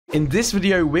In this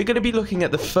video, we're going to be looking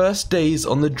at the first days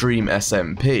on the Dream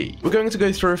SMP. We're going to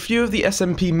go through a few of the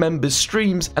SMP members'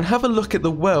 streams and have a look at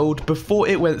the world before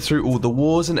it went through all the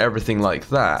wars and everything like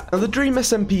that. Now, the Dream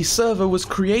SMP server was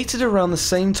created around the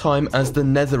same time as the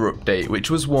Nether update, which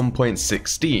was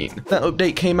 1.16. That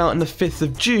update came out on the 5th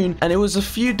of June, and it was a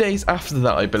few days after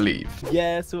that, I believe.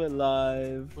 Yes, we're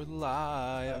live. We're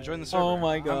live. I'm joining the server. Oh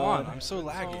my god. I'm so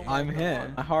laggy. I'm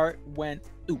here. My heart went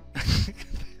ooh.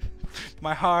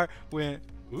 My heart went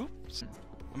oops.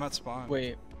 I'm at spawn.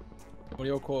 Wait, what are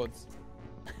your chords?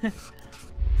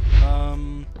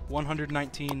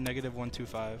 119 negative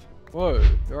 125. Whoa,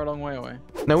 you're a long way away.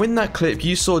 Now in that clip,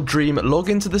 you saw Dream log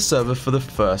into the server for the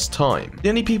first time. The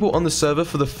only people on the server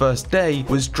for the first day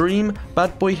was Dream,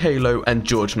 Bad Boy Halo, and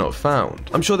George Not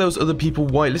Found. I'm sure there was other people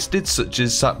whitelisted such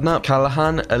as Sapnap,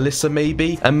 Callahan, Alyssa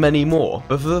maybe, and many more,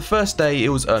 but for the first day it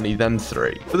was only them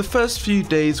three. But the first few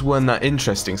days weren't that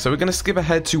interesting, so we're going to skip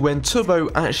ahead to when Tubbo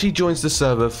actually joins the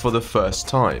server for the first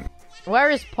time. Where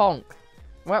is Ponk?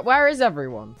 Where is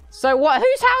everyone? So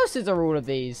whose houses are all of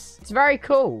these? It's very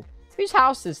cool. Whose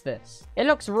house is this? It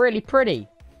looks really pretty.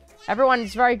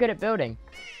 Everyone's very good at building.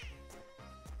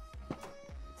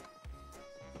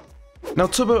 Now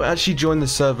Tubbo actually joined the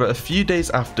server a few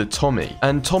days after Tommy,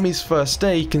 and Tommy's first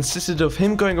day consisted of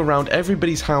him going around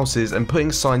everybody's houses and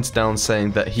putting signs down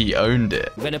saying that he owned it.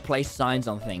 I'm gonna place signs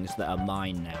on things that are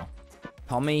mine now.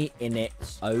 Tommy Innit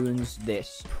owns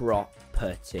this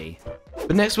property.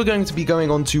 But next we're going to be going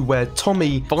on to where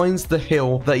Tommy finds the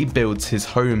hill that he builds his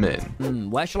home in.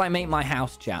 Where shall I make my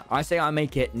house, chat? I say I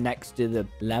make it next to the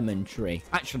lemon tree.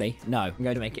 Actually, no. I'm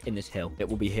going to make it in this hill. It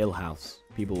will be Hill House.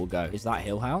 People will go, is that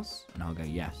Hill House? And I'll go,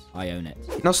 yes, I own it.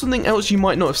 Now something else you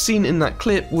might not have seen in that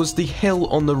clip was the hill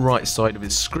on the right side of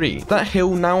his screen. That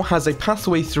hill now has a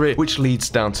pathway through it which leads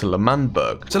down to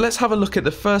L'Manberg. So let's have a look at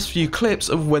the first few clips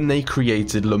of when they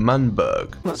created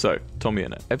L'Manberg. So, Tommy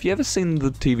Innit, have you ever seen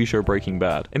the TV show Breaking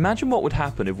Bad? Imagine what would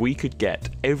happen if we could get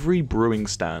every brewing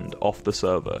stand off the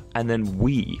server and then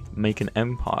we make an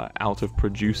empire out of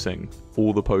producing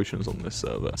all the potions on this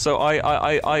server. So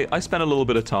I spent a little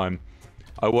bit of time.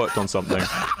 I worked on something.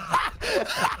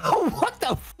 What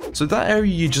the f? So that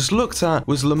area you just looked at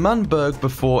was L'Manberg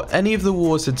before any of the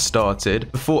wars had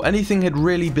started, before anything had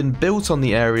really been built on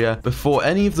the area, before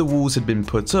any of the walls had been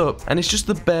put up, and it's just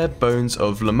the bare bones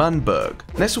of L'Manberg.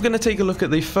 Next we're going to take a look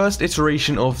at the first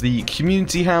iteration of the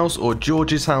community house, or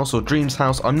George's house, or Dream's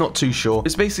house, I'm not too sure.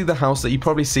 It's basically the house that you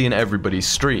probably see in everybody's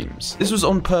streams. This was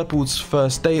on Purple's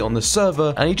first day on the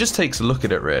server, and he just takes a look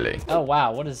at it really. Oh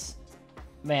wow, what is...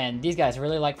 Man, these guys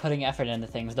really like putting effort into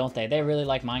things, don't they? They really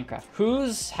like Minecraft.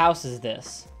 Whose house is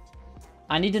this?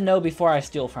 I need to know before I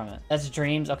steal from it. That's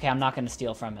Dreams. Okay, I'm not going to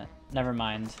steal from it. Never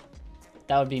mind.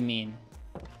 That would be mean.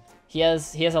 He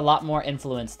has a lot more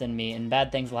influence than me, and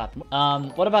bad things will happen.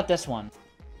 What about this one?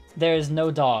 There's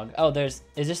no dog. Oh, is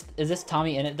this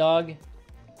Tommy Innit dog?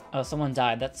 Oh, someone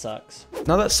died. That sucks.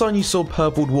 Now that sign you saw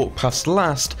Purple walk past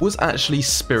last was actually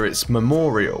Spirit's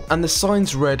Memorial, and the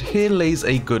signs read, "Here lays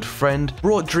a good friend,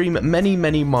 brought Dream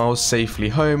many miles safely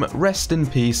home, rest in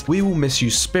peace, we will miss you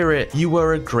Spirit, you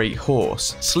were a great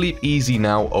horse, sleep easy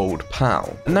now old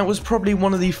pal." And that was probably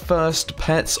one of the first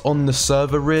pets on the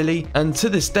server really, and to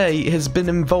this day it has been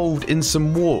involved in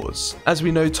some wars. As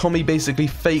we know, Tommy basically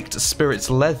faked Spirit's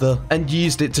leather and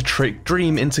used it to trick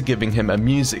Dream into giving him a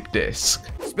music disc.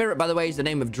 Spirit, by the way, is the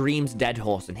name of Dream's dead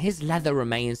horse, and his leather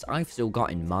remains I've still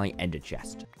got in my ender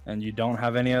chest. And you don't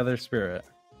have any other spirit?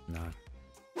 No.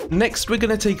 Next, we're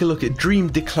going to take a look at Dream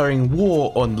declaring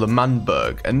war on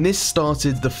L'Manberg, and this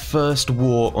started the first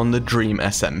war on the Dream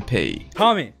SMP.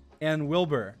 Tommy and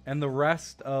Wilbur and the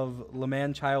rest of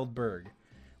L'Manchildberg,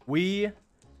 we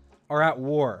are at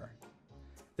war.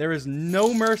 There is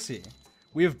no mercy.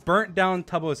 We have burnt down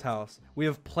Tubbo's house. We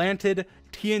have planted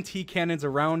TNT cannons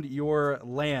around your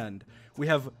land. We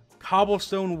have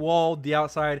cobblestone walled the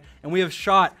outside, and we have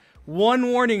shot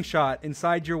one warning shot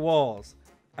inside your walls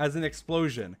as an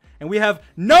explosion. And we have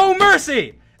no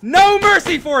mercy! No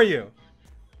mercy for you!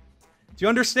 Do you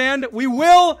understand? We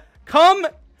will come,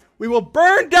 we will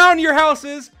burn down your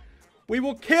houses, we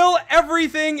will kill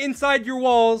everything inside your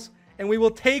walls, and we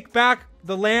will take back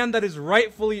the land that is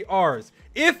rightfully ours.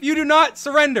 If you do not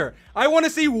surrender, I want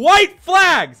to see white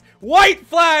flags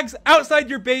outside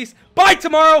your base by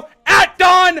tomorrow at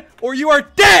dawn, or you are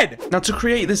dead! Now to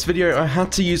create this video, I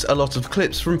had to use a lot of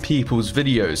clips from people's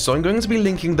videos, so I'm going to be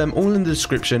linking them all in the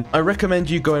description. I recommend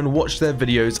you go and watch their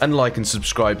videos and like and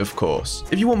subscribe, of course.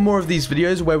 If you want more of these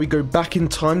videos where we go back in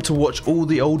time to watch all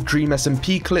the old Dream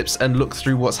SMP clips and look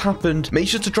through what's happened, make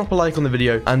sure to drop a like on the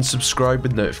video and subscribe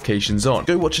with notifications on.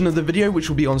 Go watch another video which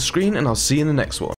will be on screen, and I'll see you in the next one.